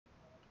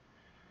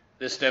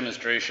This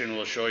demonstration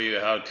will show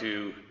you how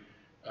to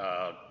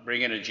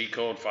bring in a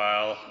G-code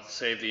file,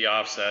 save the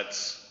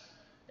offsets,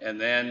 and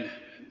then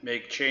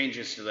make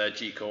changes to that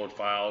G-code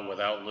file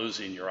without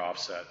losing your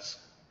offsets.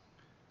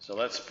 So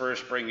let's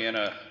first bring in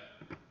a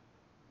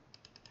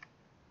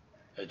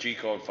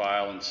G-code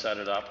file and set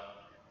it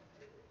up.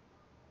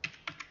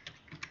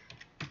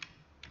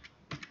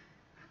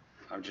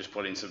 I'm just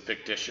putting some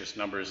fictitious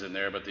numbers in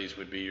there, but these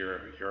would be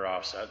your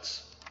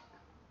offsets.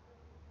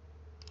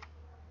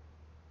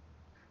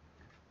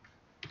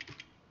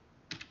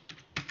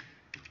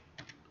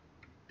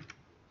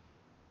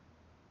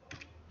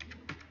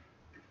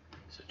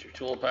 Set your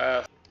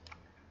toolpath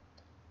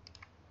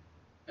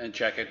and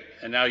check it,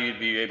 and now you'd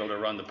be able to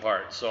run the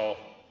part. So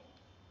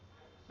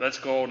let's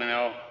go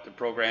now to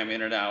program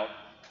in and out,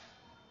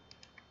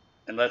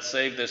 and let's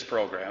save this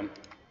program.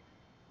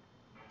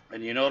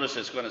 And you notice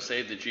it's going to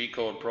save the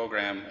G-code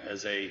program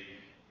as a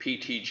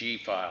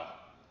PTG file.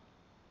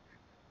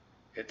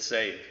 Hit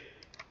save.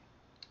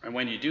 And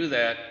when you do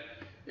that,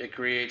 it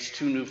creates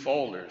two new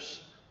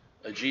folders,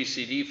 a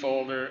GCD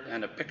folder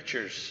and a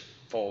pictures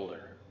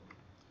folder.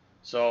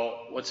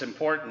 So what's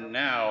important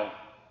now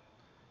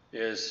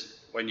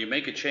is when you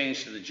make a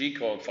change to the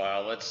G-code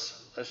file,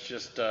 let's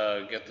just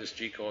get this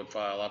G-code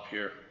file up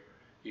here.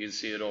 You can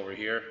see it over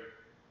here.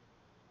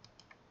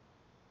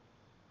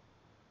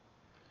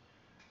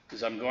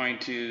 Because I'm going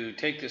to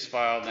take this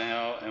file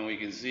now, and we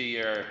can see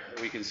our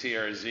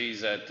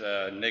Z's at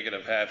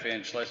 -½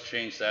 inch. Let's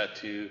change that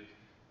to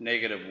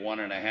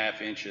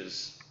 -1½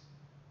 inches.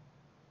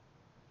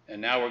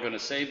 And now we're going to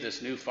save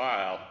this new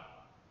file.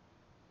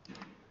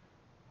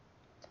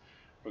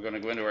 We're going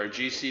to go into our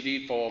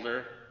GCD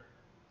folder,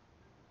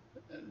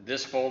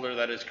 this folder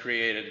that is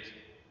created,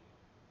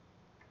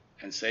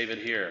 and save it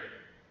here.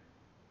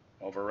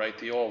 Overwrite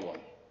the old one.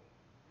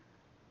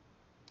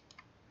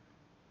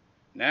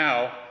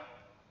 Now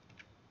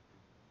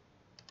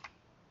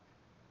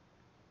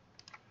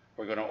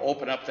we're going to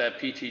open up that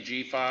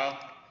PTG file,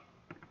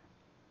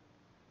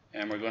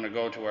 and we're going to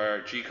go to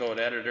our G-code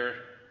editor,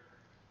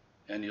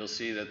 and you'll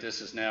see that this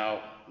is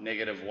now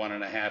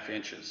 -1½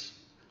 inches.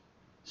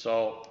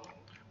 So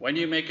when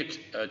you make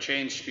a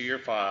change to your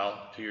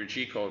file, to your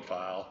G-code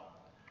file,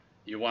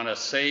 you want to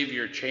save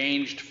your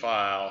changed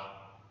file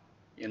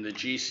in the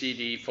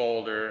GCD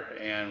folder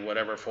and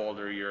whatever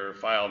folder your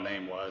file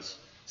name was.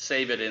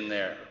 Save it in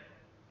there.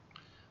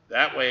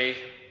 That way,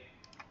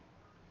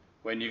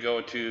 when you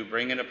go to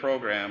bring in a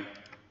program,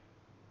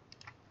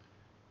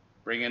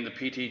 bring in the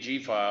PTG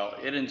file,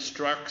 it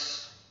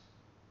instructs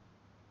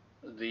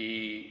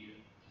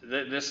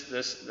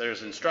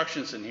there's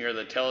instructions in here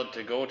that tell it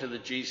to go to the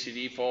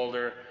GCD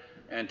folder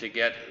and to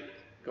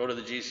go to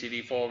the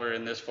GCD folder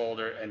in this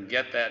folder and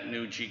get that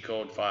new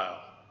G-code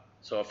file.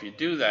 So if you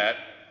do that,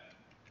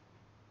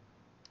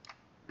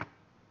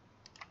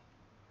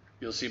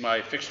 you'll see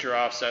my fixture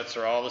offsets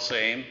are all the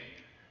same,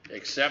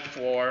 except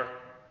for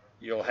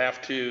you'll have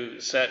to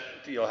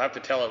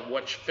tell it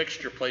which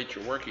fixture plate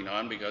you're working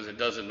on, because it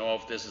doesn't know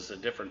if this is a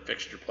different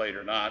fixture plate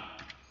or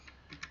not.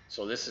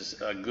 So this is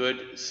a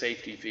good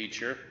safety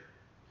feature.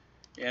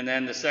 And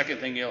then the second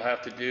thing you'll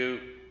have to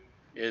do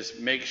is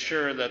make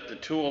sure that the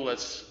tool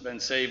that's been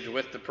saved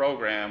with the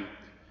program,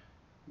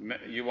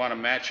 you want to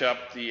match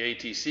up the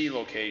ATC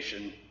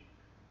location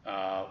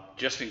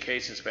just in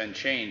case it's been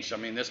changed. I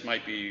mean, this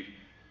might be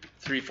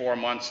 3-4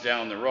 months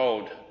down the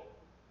road,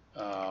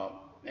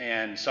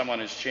 and someone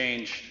has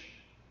changed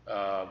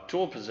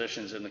tool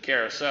positions in the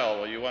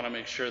carousel. Well, you want to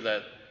make sure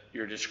that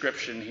your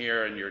description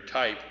here and your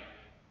type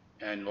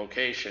and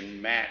location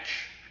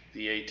match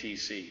the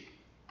ATC.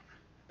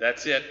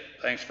 That's it.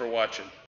 Thanks for watching.